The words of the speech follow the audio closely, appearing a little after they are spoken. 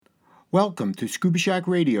Welcome to Scuba Shack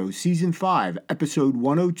Radio, Season 5, Episode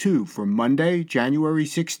 102 for Monday, January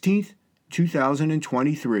 16th,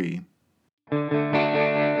 2023.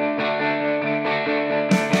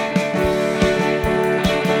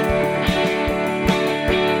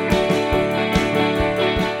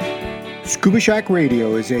 Scuba Shack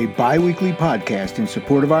Radio is a bi-weekly podcast in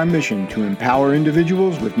support of our mission to empower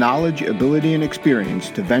individuals with knowledge, ability, and experience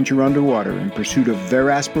to venture underwater in pursuit of their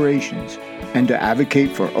aspirations and to advocate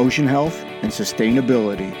for ocean health and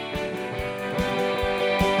sustainability.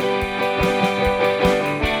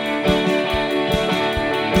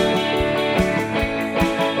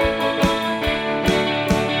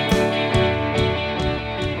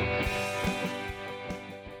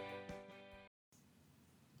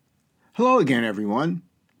 Hello again, everyone.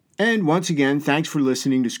 And once again, thanks for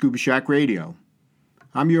listening to Scuba Shack Radio.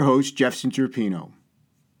 I'm your host, Jeff Centurpino.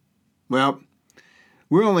 Well,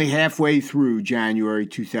 we're only halfway through January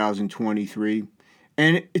 2023,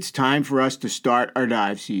 and it's time for us to start our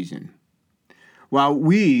dive season. While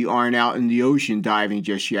we aren't out in the ocean diving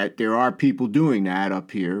just yet, there are people doing that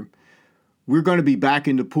up here. We're going to be back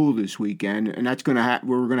in the pool this weekend, and that's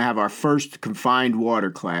we're going to have our first confined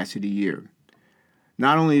water class of the year.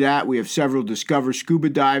 Not only that, we have several Discover Scuba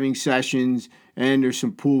diving sessions, and there's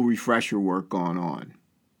some pool refresher work going on.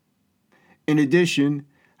 In addition,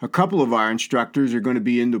 a couple of our instructors are going to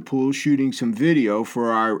be in the pool shooting some video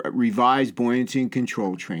for our revised buoyancy and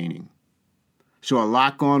control training. So a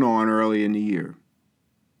lot going on early in the year.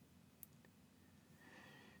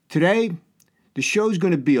 Today, the show's going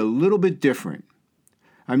to be a little bit different.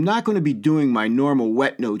 I'm not going to be doing my normal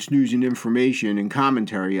Wet Notes news and information and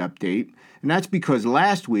commentary update, and that's because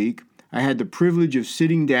last week I had the privilege of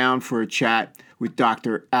sitting down for a chat with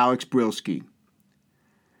Dr. Alex Brilski.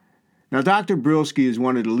 Now, Dr. Brilski is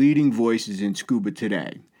one of the leading voices in scuba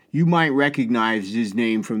today. You might recognize his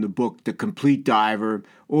name from the book The Complete Diver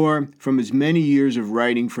or from his many years of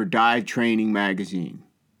writing for Dive Training magazine.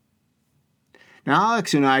 Now,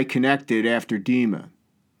 Alex and I connected after DEMA.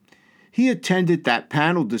 He attended that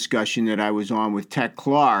panel discussion that I was on with Tech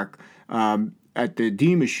Clark at the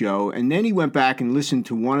DEMA show, and then he went back and listened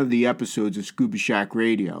to one of the episodes of Scuba Shack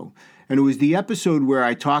Radio. And it was the episode where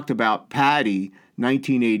I talked about PADI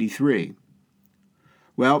 1983.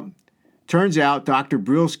 Well, turns out Dr.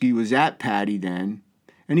 Brilski was at PADI then,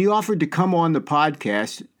 and he offered to come on the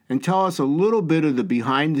podcast and tell us a little bit of the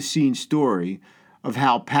behind-the-scenes story of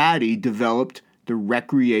how PADI developed the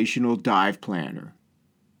recreational dive planner.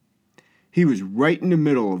 He was right in the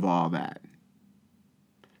middle of all that.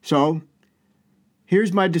 So,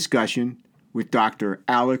 here's my discussion with Dr.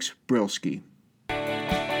 Alex Brilski.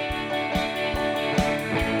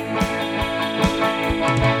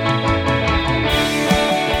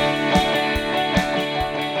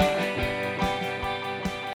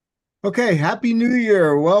 Okay, Happy New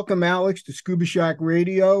Year. Welcome, Alex, to Scuba Shack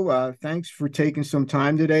Radio. Thanks for taking some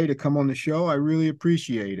time today to come on the show. I really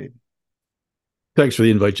appreciate it. Thanks for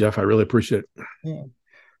the invite, Jeff. I really appreciate it. Yeah.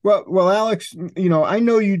 Well, Alex, I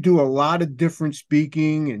know you do a lot of different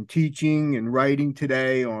speaking and teaching and writing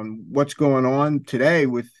today on what's going on today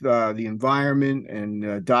with the environment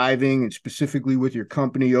and diving, and specifically with your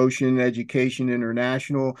company, Ocean Education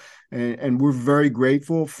International. And we're very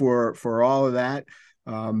grateful for all of that.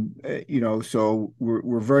 So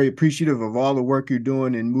we're very appreciative of all the work you're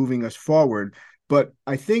doing in moving us forward. But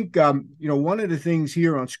I think, one of the things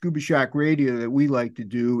here on Scuba Shack Radio that we like to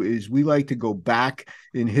do is we like to go back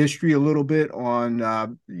in history a little bit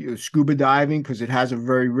on scuba diving, because it has a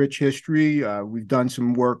very rich history. We've done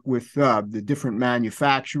some work with the different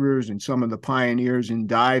manufacturers and some of the pioneers in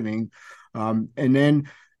diving. And then,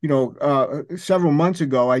 several months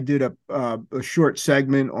ago, I did a short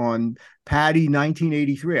segment on PADI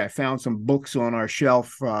 1983. I found some books on our shelf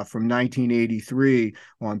from 1983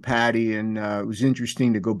 on PADI, and it was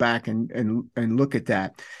interesting to go back and look at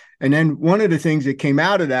that. And then one of the things that came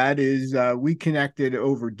out of that is we connected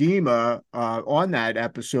over DEMA on that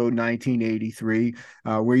episode 1983,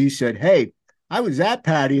 where you said, "Hey, I was at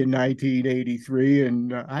PADI in 1983,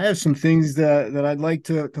 and I have some things that I'd like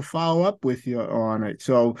to follow up with you on it."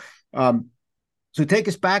 So take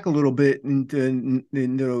us back a little bit into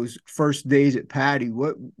those first days at PADI.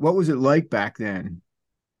 What was it like back then?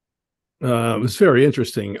 It was very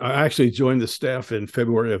interesting. I actually joined the staff in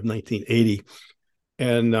February of 1980,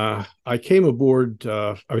 and I came aboard.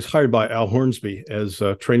 I was hired by Al Hornsby as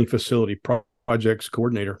a training facility projects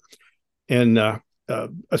coordinator, and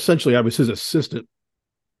essentially I was his assistant.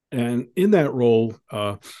 And in that role,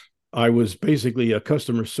 I was basically a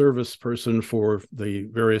customer service person for the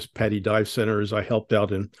various PADI dive centers. I helped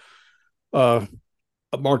out in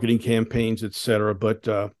marketing campaigns, et cetera. But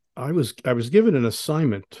I was given an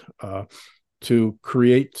assignment to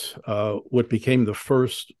create what became the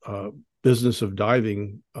first business of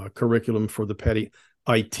diving curriculum for the PADI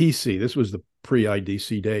ITC. This was the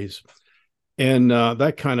pre-IDC days, and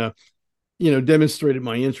that kind of demonstrated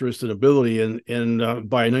my interest and ability. And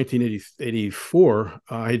by 1984,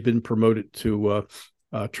 I had been promoted to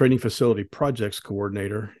training facility projects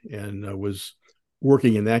coordinator, and was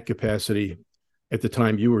working in that capacity at the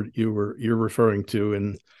time you're referring to.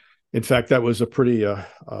 And in fact, that was a pretty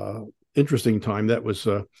interesting time. That was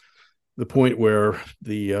the point where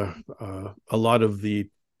a lot of the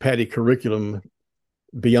PADI curriculum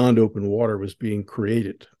beyond open water was being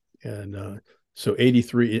created. And so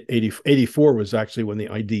 84 was actually when the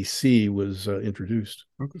IDC was introduced.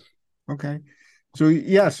 Okay. So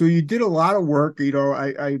yeah, so you did a lot of work.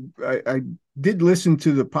 I did listen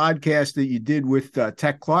to the podcast that you did with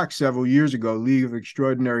Tech Clark several years ago, League of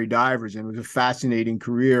Extraordinary Divers, and it was a fascinating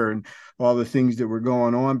career and all the things that were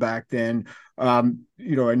going on back then. I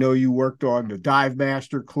know you worked on the Dive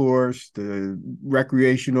Master course, the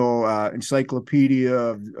recreational encyclopedia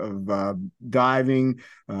of diving,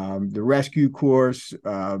 the rescue course,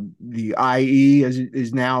 the IE as it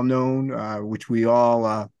is now known, which we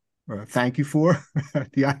all thank you for,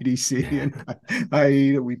 the IDC and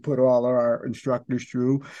IE that we put all our instructors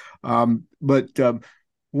through. But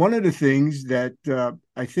one of the things that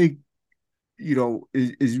I think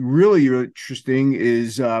is really interesting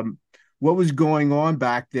is what was going on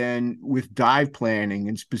back then with dive planning,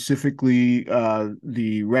 and specifically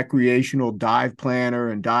the recreational dive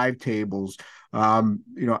planner and dive tables. I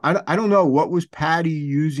don't know, what was PADI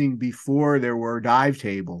using before there were dive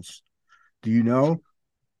tables? Do you know?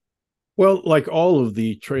 Well, like all of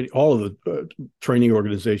the training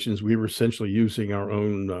organizations, we were essentially using our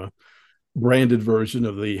own branded version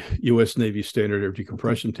of the U.S. Navy standard air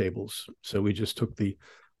decompression tables. So we just took the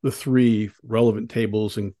three relevant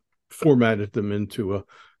tables and formatted them into a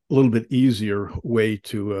little bit easier way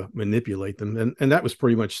to manipulate them. And that was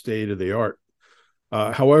pretty much state of the art.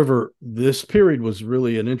 However, this period was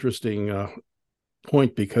really an interesting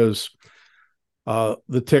point because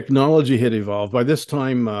the technology had evolved. By this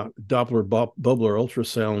time, Doppler bubbler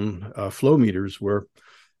ultrasound flow meters were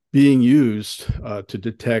being used to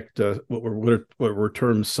detect what were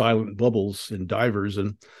termed silent bubbles in divers,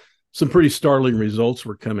 and some pretty startling results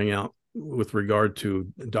were coming out with regard to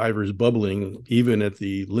divers bubbling, even at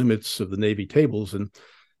the limits of the Navy tables. And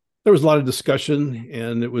there was a lot of discussion,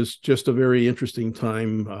 and it was just a very interesting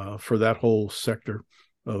time for that whole sector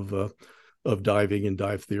of diving and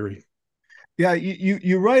dive theory. Yeah,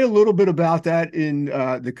 you write a little bit about that in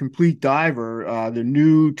The Complete Diver, the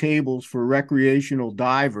new tables for recreational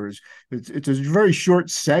divers. It's a very short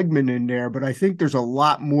segment in there, but I think there's a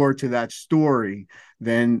lot more to that story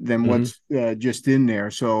than what's just in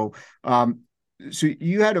there. So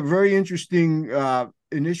you had a very interesting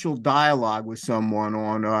initial dialogue with someone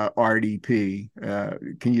on RDP.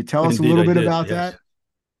 Can you tell us a little bit about that?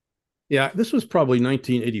 Yeah, this was probably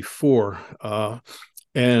 1984.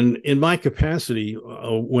 And in my capacity,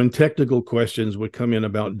 when technical questions would come in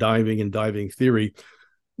about diving and diving theory,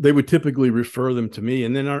 they would typically refer them to me.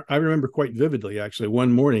 And then I remember quite vividly, actually,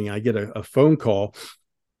 one morning I get a phone call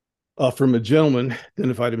from a gentleman,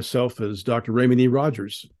 identified himself as Dr. Raymond E.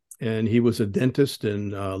 Rogers. And he was a dentist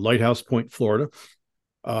in Lighthouse Point, Florida,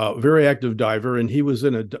 very active diver. And he was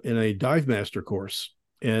in a dive master course.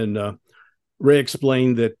 And Ray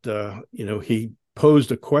explained that, he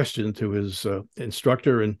posed a question to his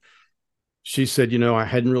instructor, and she said, I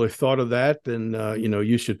hadn't really thought of that, and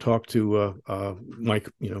you should talk to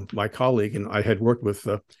my colleague. And I had worked with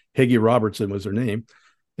Heggie Robertson was her name,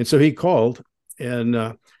 and so he called, and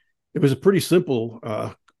it was a pretty simple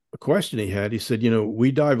question he had. He said,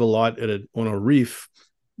 we dive a lot on a reef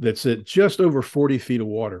that's at just over 40 feet of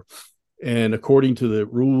water, and according to the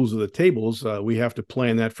rules of the tables, we have to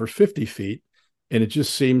plan that for 50 feet. And it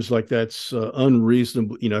just seems like that's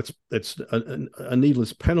unreasonable. It's a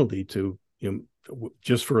needless penalty to,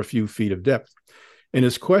 just for a few feet of depth. And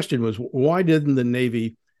his question was, why didn't the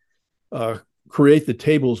Navy create the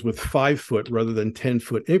tables with 5 foot rather than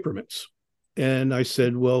 10-foot increments? And I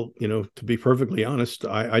said, well, to be perfectly honest,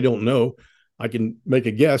 I don't know. I can make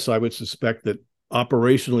a guess. I would suspect that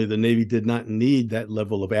operationally the Navy did not need that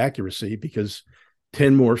level of accuracy, because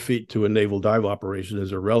 10 more feet to a naval dive operation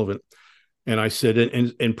is irrelevant. And I said,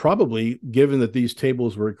 and probably given that these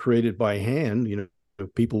tables were created by hand,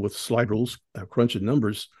 people with slide rules, crunching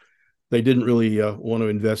numbers, they didn't really want to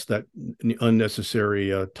invest that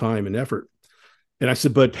unnecessary time and effort. And I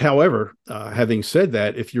said, but however, having said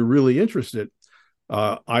that, if you're really interested,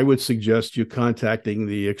 I would suggest you contacting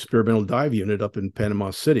the Experimental Dive Unit up in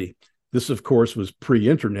Panama City. This, of course, was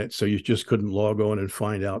pre-internet, so you just couldn't log on and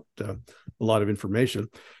find out a lot of information.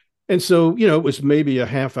 And so, it was maybe a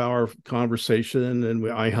half-hour conversation, and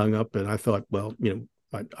I hung up, and I thought, well,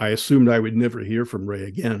 I assumed I would never hear from Ray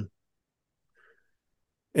again.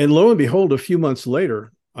 And lo and behold, a few months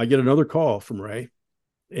later, I get another call from Ray,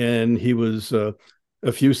 and he was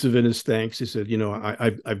effusive in his thanks. He said,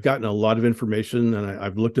 I've gotten a lot of information, and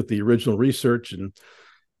I've looked at the original research, and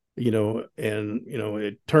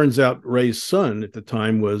it turns out Ray's son at the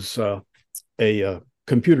time was a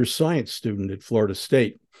computer science student at Florida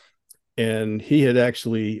State, and he had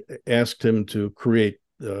actually asked him to create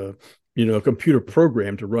a computer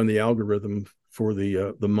program to run the algorithm for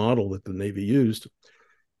the model that the Navy used.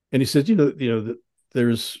 And he said,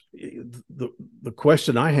 there's the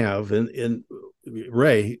question I have in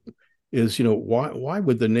Ray is, why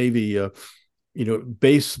would the Navy,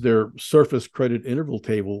 base their surface credit interval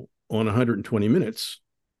table on 120 minutes?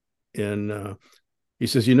 And he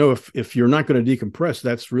says, if you're not going to decompress,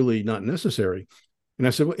 that's really not necessary. And I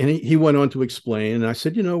said, well, and he went on to explain, and I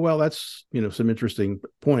said, well, that's, some interesting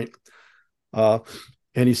point.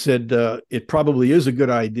 And he said, it probably is a good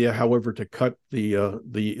idea, however, to cut the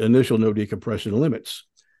initial no decompression limits.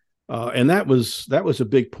 And that was a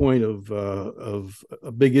big point of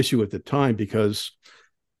a big issue at the time, because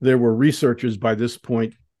there were researchers by this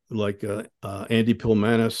point like Andy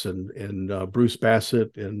Pilmanis and Bruce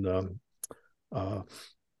Bassett and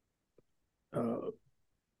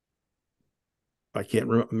I can't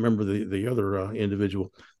remember the other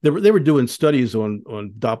individual. They were doing studies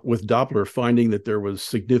with Doppler, finding that there was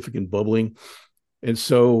significant bubbling, and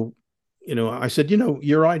so I said,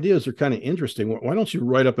 your ideas are kind of interesting. Why don't you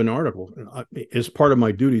write up an article? As part of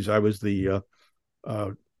my duties, I was the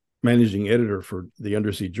managing editor for the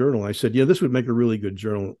Undersea Journal. I said, this would make a really good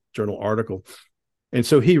journal article, and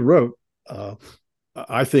so he wrote,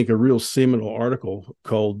 I think, a real seminal article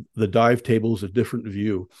called "The Dive Tables: A Different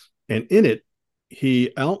View," and in it,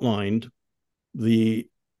 he outlined the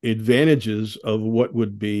advantages of what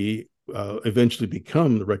would be eventually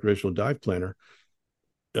become the Recreational Dive Planner,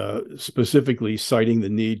 specifically citing the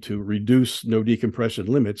need to reduce no decompression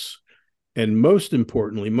limits, and most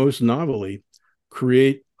importantly, most novelly,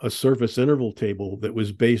 create a surface interval table that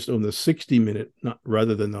was based on the 60-minute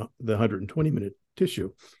rather than the 120-minute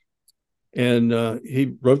tissue. And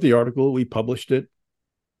he wrote the article, we published it,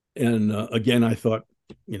 and again, I thought,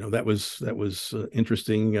 that was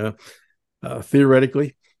interesting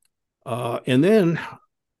theoretically. And then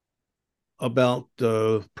about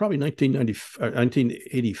probably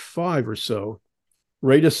 1985 or so,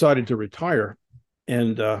 Ray decided to retire,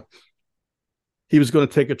 and he was going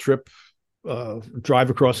to take a trip, drive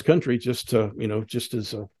across the country, just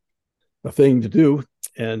as a thing to do.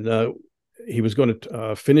 And he was going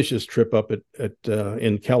to finish his trip up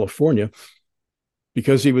in California,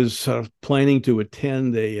 because he was planning to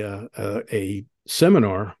attend a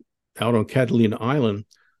seminar out on Catalina Island,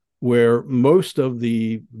 where most of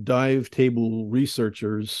the dive table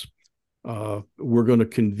researchers were going to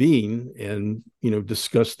convene and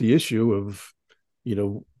discuss the issue of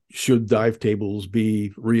should dive tables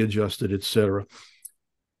be readjusted, et cetera.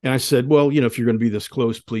 And I said, well, if you're going to be this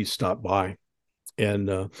close, please stop by. And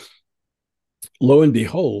lo and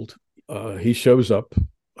behold, he shows up.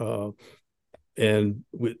 And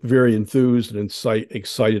very enthused and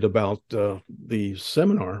excited about the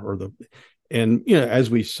seminar and as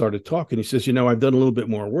we started talking, he says, I've done a little bit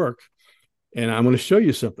more work, and I'm going to show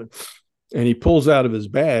you something. And he pulls out of his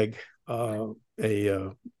bag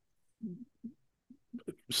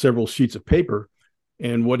several sheets of paper,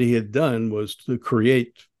 and what he had done was to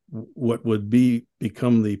create what would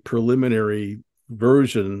become the preliminary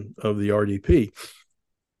version of the RDP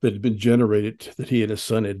that had been generated, that he and his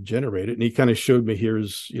son had generated. And he kind of showed me,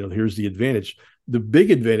 here's the advantage. The big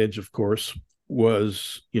advantage, of course,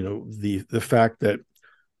 was, the fact that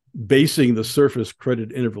basing the surface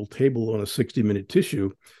credit interval table on a 60-minute tissue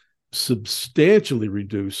substantially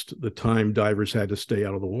reduced the time divers had to stay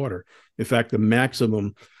out of the water. In fact, the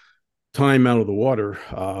maximum time out of the water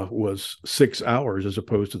was 6 hours, as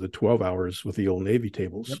opposed to the 12 hours with the old Navy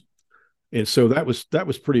tables. Yep. And so that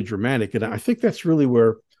was pretty dramatic. And I think that's really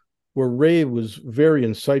where Ray was very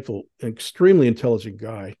insightful, extremely intelligent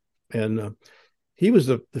guy. And he was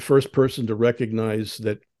the first person to recognize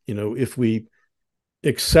that, if we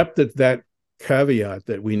accepted that caveat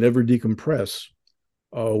that we never decompress,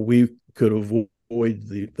 we could avoid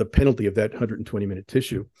the penalty of that 120-minute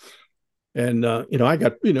tissue. And, I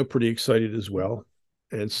got, pretty excited as well.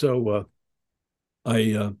 And so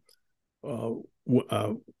I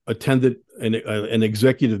uh, attended an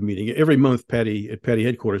executive meeting every month. At Patty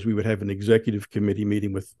headquarters, we would have an executive committee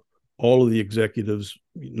meeting with all of the executives,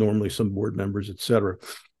 normally some board members, et cetera.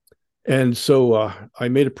 And so I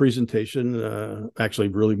made a presentation, actually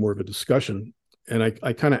really more of a discussion, and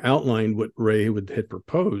I kind of outlined what Ray had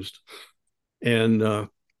proposed, and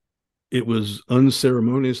it was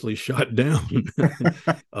unceremoniously shot down,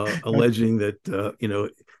 alleging that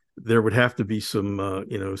there would have to be some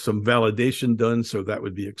some validation done, so that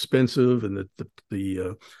would be expensive, and that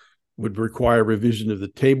the would require revision of the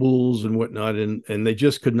tables and whatnot, and they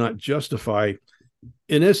just could not justify,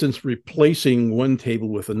 in essence, replacing one table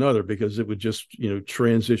with another, because it would just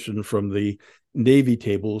transition from the Navy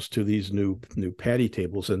tables to these new Patty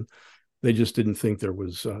tables, and they just didn't think there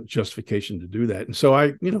was justification to do that. And so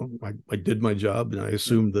I did my job, and I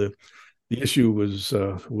assumed the issue was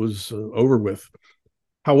over with.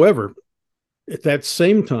 However, at that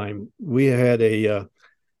same time, we had a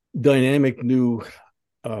dynamic new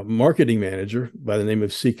marketing manager by the name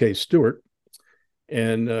of C.K. Stewart.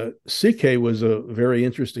 And CK was a very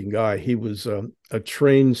interesting guy. He was a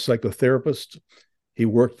trained psychotherapist. He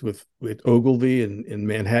worked with Ogilvy in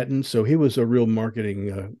Manhattan. So he was a real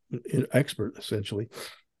marketing expert, essentially.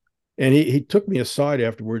 And he took me aside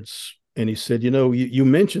afterwards, and he said, you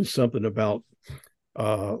mentioned something about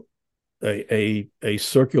a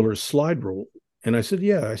circular slide rule. And I said,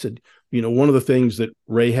 yeah. I said, one of the things that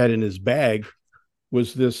Ray had in his bag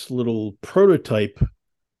was this little prototype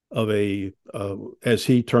of a, as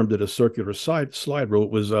he termed it, a circular slide rule.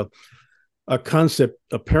 It was a concept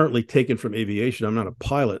apparently taken from aviation. I'm not a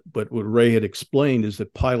pilot, but what Ray had explained is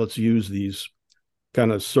that pilots use these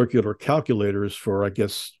kind of circular calculators for, I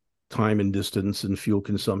guess, time and distance and fuel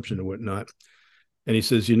consumption and whatnot. And he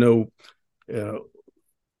says,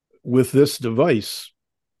 with this device,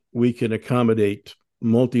 we can accommodate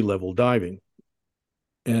multi-level diving.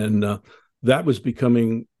 And that was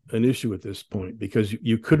becoming an issue at this point, because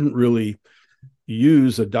you couldn't really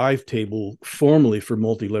use a dive table formally for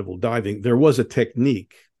multi-level diving. There was a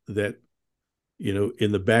technique that,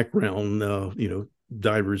 in the background,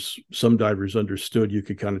 some divers understood you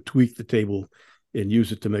could kind of tweak the table and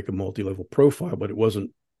use it to make a multi-level profile, but it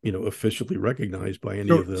wasn't, officially recognized by any.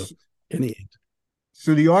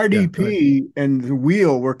 So the RDP and the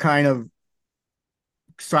wheel were kind of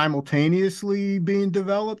simultaneously being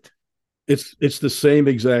developed? It's the same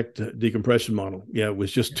exact decompression model. Yeah, it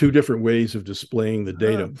was just two different ways of displaying the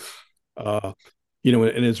data.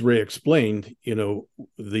 And as Ray explained,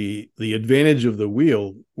 the advantage of the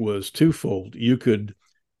wheel was twofold. You could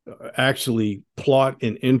actually plot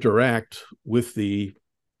and interact with the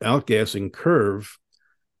outgassing curve,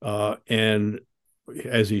 and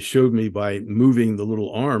as he showed me, by moving the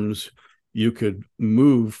little arms, you could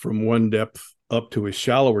move from one depth up to a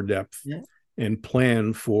shallower depth. Yeah. And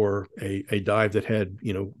plan for a dive that had,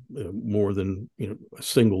 more than, a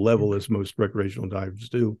single level, as most recreational divers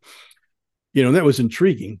do. And that was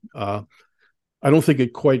intriguing. I don't think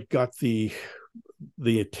it quite got the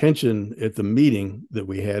attention at the meeting that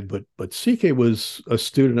we had, but CK was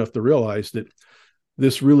astute enough to realize that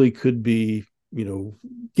this really could be,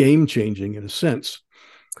 game changing in a sense.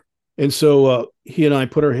 And so he and I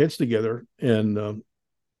put our heads together, and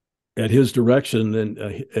at his direction, and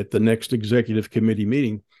at the next executive committee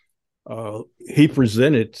meeting, he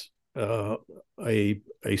presented a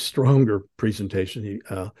stronger presentation,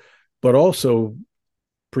 but also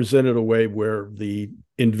presented a way where the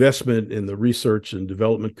investment in the research and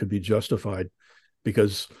development could be justified,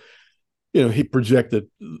 because he projected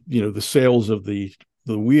the sales of the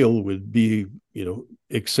wheel would be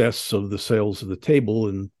excess of the sales of the table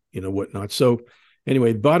and whatnot. So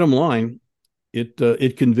anyway, bottom line,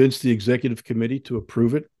 it convinced the executive committee to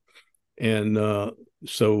approve it. And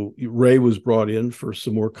so Ray was brought in for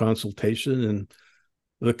some more consultation, and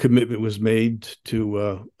the commitment was made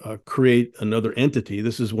to create another entity.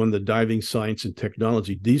 This is when the Diving Science and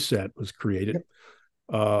Technology, DSAT, was created,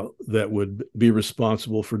 that would be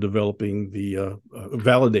responsible for developing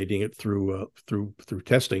validating it through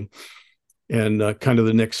testing. And kind of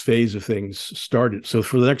the next phase of things started. So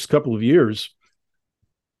for the next couple of years,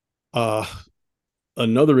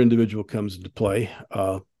 another individual comes into play,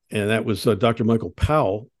 and that was Dr. Michael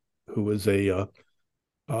Powell, who was a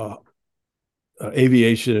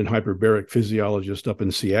aviation and hyperbaric physiologist up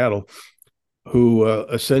in Seattle, who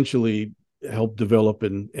essentially helped develop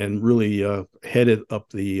and really headed up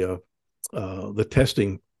the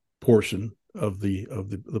testing portion of the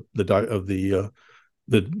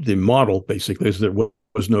model. Basically, as there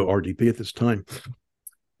was no RDP at this time,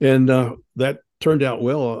 and that turned out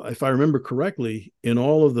well. If I remember correctly, in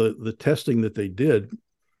all of the testing that they did,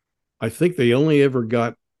 I think they only ever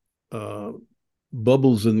got uh,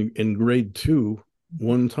 bubbles in grade two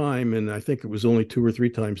one time, and I think it was only two or three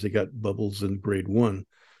times they got bubbles in grade one.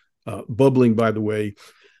 Bubbling, by the way,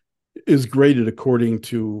 is graded according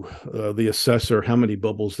to the assessor how many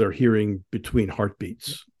bubbles they're hearing between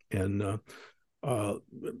heartbeats, and uh,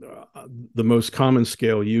 the most common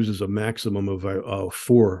scale uses a maximum of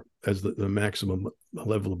 4 as the maximum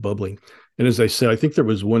level of bubbling. And as I said, I think there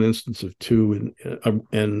was one instance of 2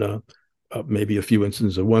 and maybe a few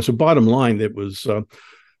instances of 1. So bottom line, it was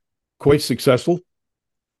quite successful.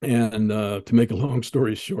 And to make a long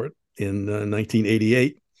story short, in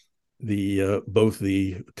 1988, both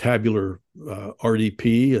the tabular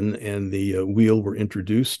RDP and the wheel were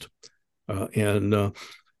introduced, and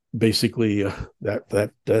basically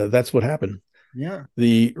that's what happened. Yeah.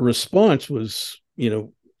 The response was,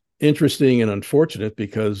 interesting and unfortunate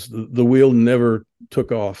because the wheel never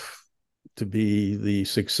took off to be the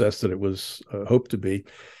success that it was hoped to be,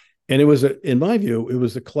 and it was, in my view, it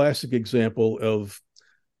was a classic example of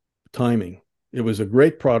timing. It was a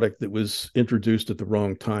great product that was introduced at the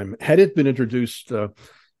wrong time. Had it been introduced in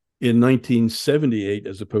 1978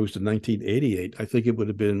 as opposed to 1988, I think it would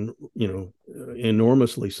have been,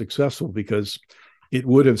 enormously successful because it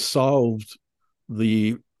would have solved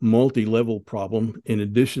the multi-level problem in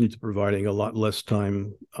addition to providing a lot less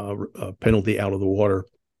time penalty out of the water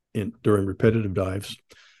during repetitive dives.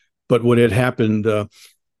 But what had happened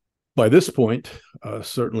by this point,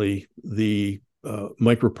 certainly the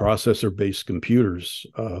microprocessor-based computers,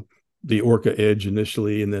 the Orca Edge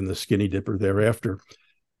initially, and then the Skinny Dipper thereafter,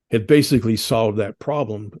 had basically solved that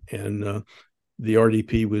problem. And the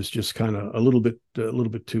RDP was just kind of a little bit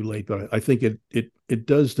too late. But I think it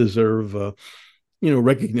does deserve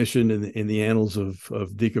recognition in the annals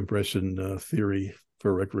of decompression theory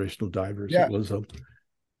for recreational divers. Yeah. It was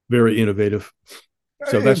very innovative.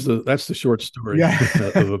 So that's the short story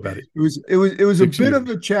about it. It was a bit of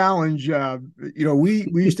a challenge. We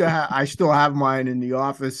used to have, I still have mine in the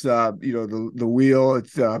office. The wheel.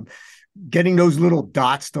 It's getting those little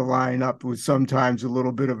dots to line up was sometimes a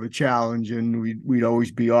little bit of a challenge, and we'd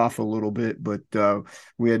always be off a little bit. But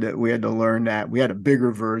we had to learn that. We had a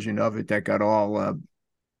bigger version of it that got all out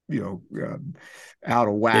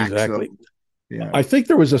of whack. Exactly. So, yeah. I think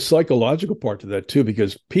there was a psychological part to that too,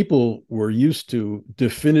 because people were used to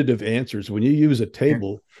definitive answers. When you use a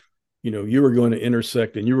table, you were going to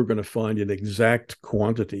intersect and you were going to find an exact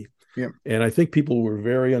quantity. Yeah. And I think people were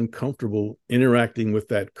very uncomfortable interacting with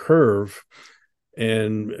that curve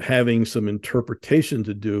and having some interpretation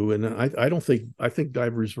to do. And I think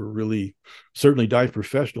divers were really, certainly dive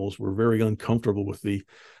professionals were very uncomfortable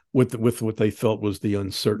with what they felt was the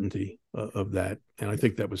uncertainty of that. And I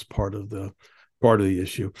think that was part of the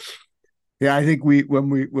issue. Yeah, I think when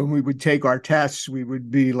we would take our tests, we would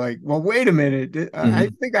be like, "Well, wait a minute, I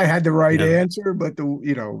think I had the right answer, but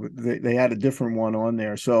they had a different one on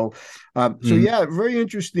there." So, yeah, very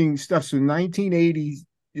interesting stuff. So, 1980,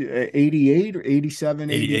 88 or 87,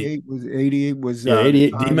 88 was 88 was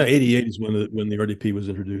 88. DEMA 88 is when the RDP was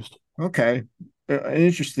introduced. Okay.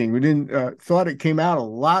 Interesting. We didn't thought it came out a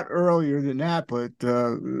lot earlier than that, but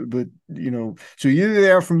so you're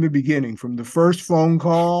there from the beginning, from the first phone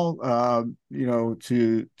call,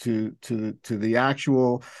 to the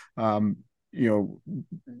actual,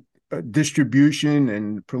 distribution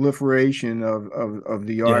and proliferation of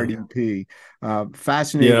the RDP.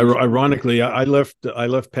 Fascinating. Yeah, ironically, I left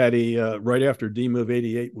PADI right after DEMA of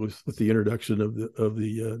 88 with the introduction of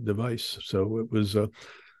the device. So it was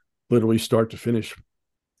literally start to finish,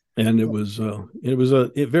 and it was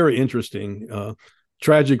very interesting.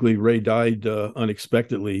 Tragically, Ray died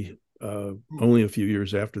unexpectedly only a few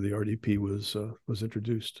years after the RDP was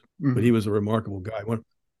introduced. Mm-hmm. But he was a remarkable guy,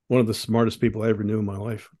 one of the smartest people I ever knew in my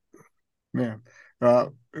life. Yeah,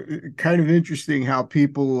 kind of interesting how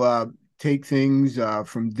people take things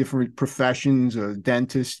from different professions. A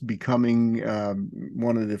dentist becoming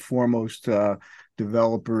one of the foremost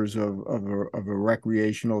developers of a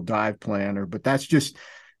recreational dive planner, but that's just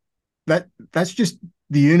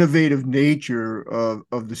the innovative nature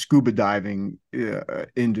of the scuba diving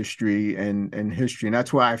industry and history, and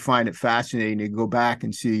that's why I find it fascinating to go back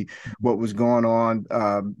and see what was going on,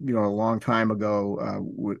 a long time ago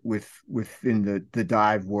within the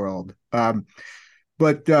dive world. So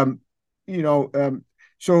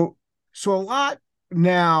a lot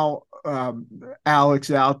now,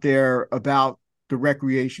 Alex, out there about the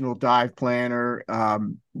recreational dive planner,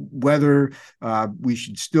 whether we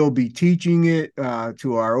should still be teaching it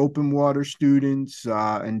to our open water students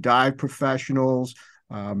and dive professionals.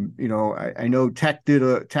 I know Tech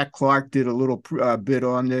Clark did a little bit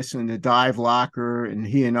on this in the dive locker, and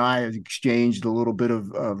he and I have exchanged a little bit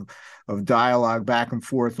of dialogue back and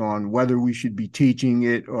forth on whether we should be teaching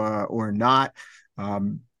it or not.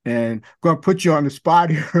 And I'm going to put you on the spot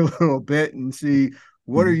here a little bit and see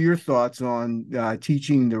what are your thoughts on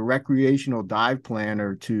teaching the recreational dive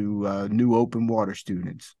planner to new open water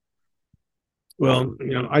students? Well,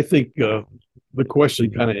 I think the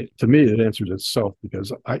question kind of, to me, it answers itself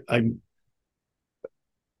because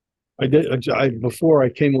before I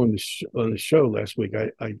came on the show last week,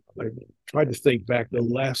 I tried to think back the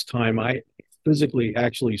last time I physically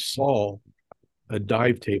actually saw a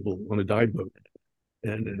dive table on a dive boat,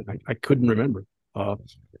 and I couldn't remember.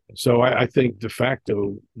 So I think de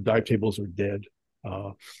facto dive tables are dead.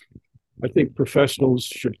 I think professionals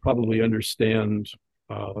should probably understand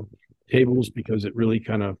tables because it really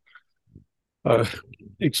kind of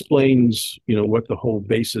explains, what the whole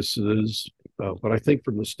basis is. But I think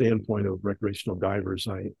from the standpoint of recreational divers,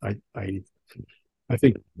 I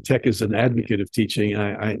think Tech is an advocate of teaching.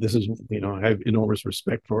 This is, I have enormous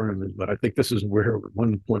respect for him, but I think this is where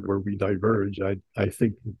one point where we diverge. I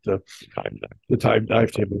think that the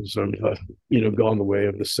dive tables have, gone the way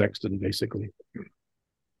of the sexton, basically.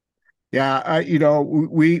 Yeah,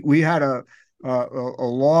 we had a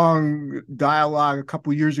long dialogue a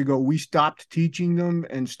couple of years ago. We stopped teaching them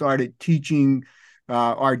and started teaching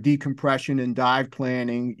our decompression and dive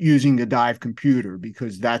planning using the dive computer,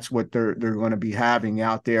 because that's what they're going to be having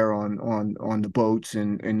out there on the boats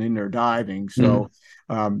and in their diving. So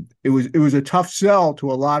it was a tough sell to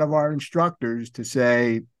a lot of our instructors to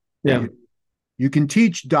say, yeah, you can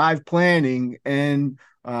teach dive planning and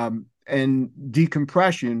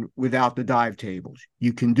decompression without the dive tables.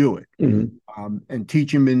 You can do it, and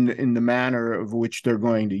teach them in the manner of which they're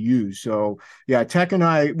going to use. So yeah, Tech and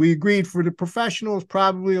I, we agreed for the professionals,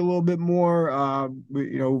 probably a little bit more, a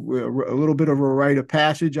little bit of a rite of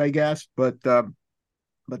passage, I guess. But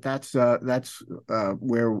that's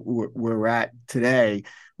where we're at today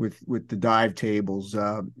with the dive tables.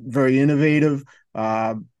 Very innovative,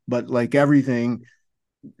 but like everything,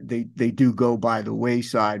 they do go by the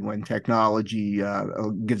wayside when technology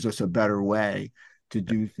gives us a better way to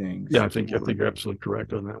do things. Yeah, I think you're absolutely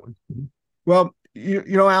correct on that one. Well,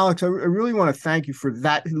 Alex, I really want to thank you for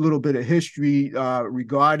that little bit of history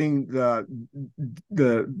regarding the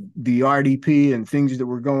RDP and things that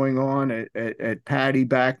were going on at PADI.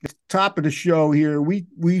 Back at the top of the show here,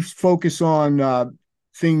 we focus on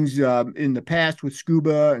things in the past with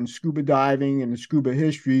scuba and scuba diving and the scuba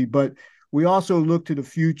history, but we also look to the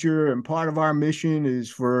future, and part of our mission is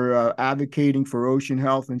for advocating for ocean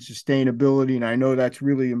health and sustainability. And I know that's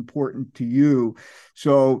really important to you.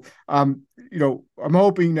 So, I'm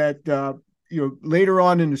hoping that, later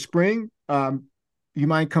on in the spring, you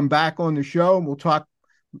might come back on the show and we'll talk.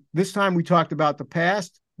 This time we talked about the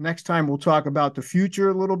past. Next time we'll talk about the future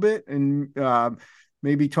a little bit, and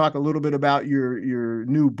maybe talk a little bit about your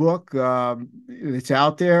new book that's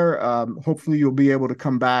out there. Hopefully you'll be able to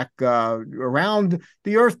come back around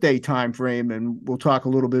the Earth Day timeframe, and we'll talk a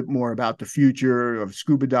little bit more about the future of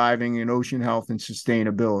scuba diving and ocean health and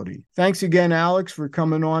sustainability. Thanks again, Alex, for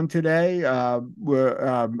coming on today. I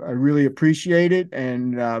really appreciate it,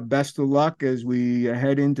 and best of luck as we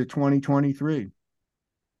head into 2023.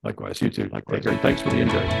 Likewise, you too. Likewise. Thanks for the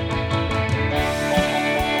invite.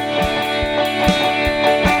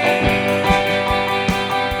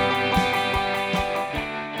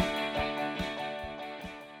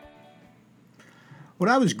 Well,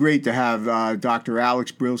 that was great to have Dr.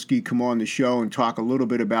 Alex Brilsky come on the show and talk a little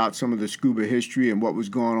bit about some of the scuba history and what was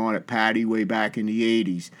going on at PADI way back in the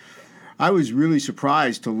 80s. I was really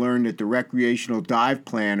surprised to learn that the recreational dive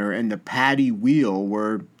planner and the PADI wheel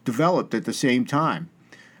were developed at the same time.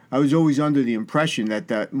 I was always under the impression that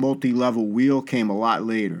that multi-level wheel came a lot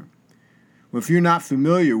later. Well, if you're not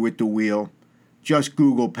familiar with the wheel, just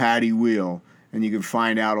Google PADI wheel and you can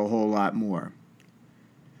find out a whole lot more.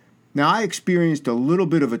 Now, I experienced a little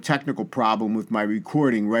bit of a technical problem with my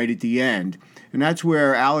recording right at the end, and that's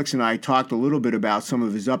where Alex and I talked a little bit about some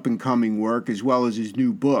of his up-and-coming work as well as his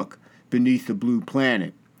new book, Beneath the Blue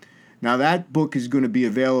Planet. Now, that book is going to be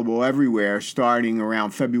available everywhere starting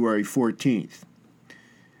around February 14th.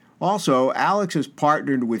 Also, Alex has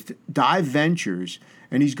partnered with Dive Ventures,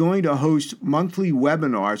 and he's going to host monthly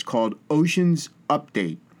webinars called Oceans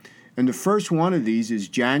Update. And the first one of these is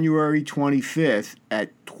January 25th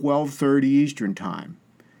at 12:30 Eastern Time.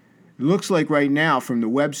 It looks like right now from the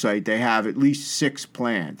website they have at least 6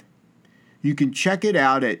 planned. You can check it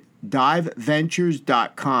out at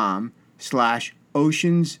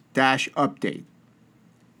diveventures.com/oceans-update.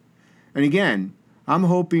 And again, I'm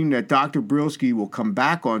hoping that Dr. Brilski will come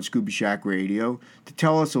back on Scuba Shack Radio to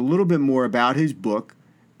tell us a little bit more about his book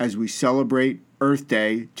as we celebrate Earth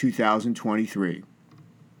Day 2023.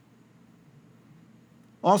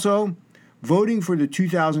 Also, voting for the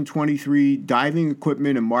 2023 Diving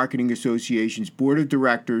Equipment and Marketing Association's Board of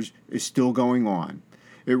Directors is still going on.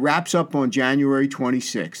 It wraps up on January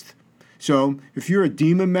 26th. So, if you're a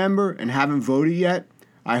DEMA member and haven't voted yet,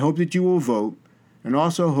 I hope that you will vote, and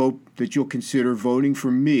also hope that you'll consider voting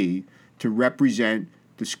for me to represent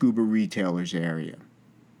the scuba retailers area.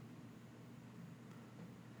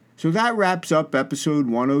 So that wraps up episode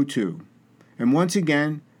 102. And once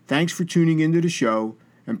again, thanks for tuning into the show,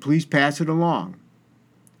 and please pass it along.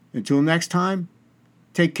 Until next time,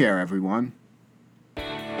 take care, everyone.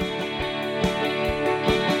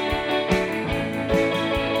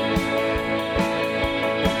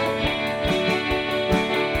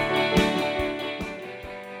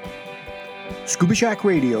 Scuba Shack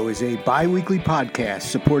Radio is a bi-weekly podcast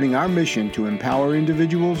supporting our mission to empower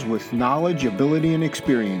individuals with knowledge, ability, and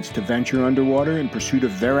experience to venture underwater in pursuit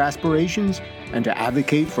of their aspirations and to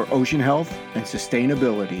advocate for ocean health and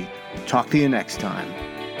sustainability. Talk to you next time.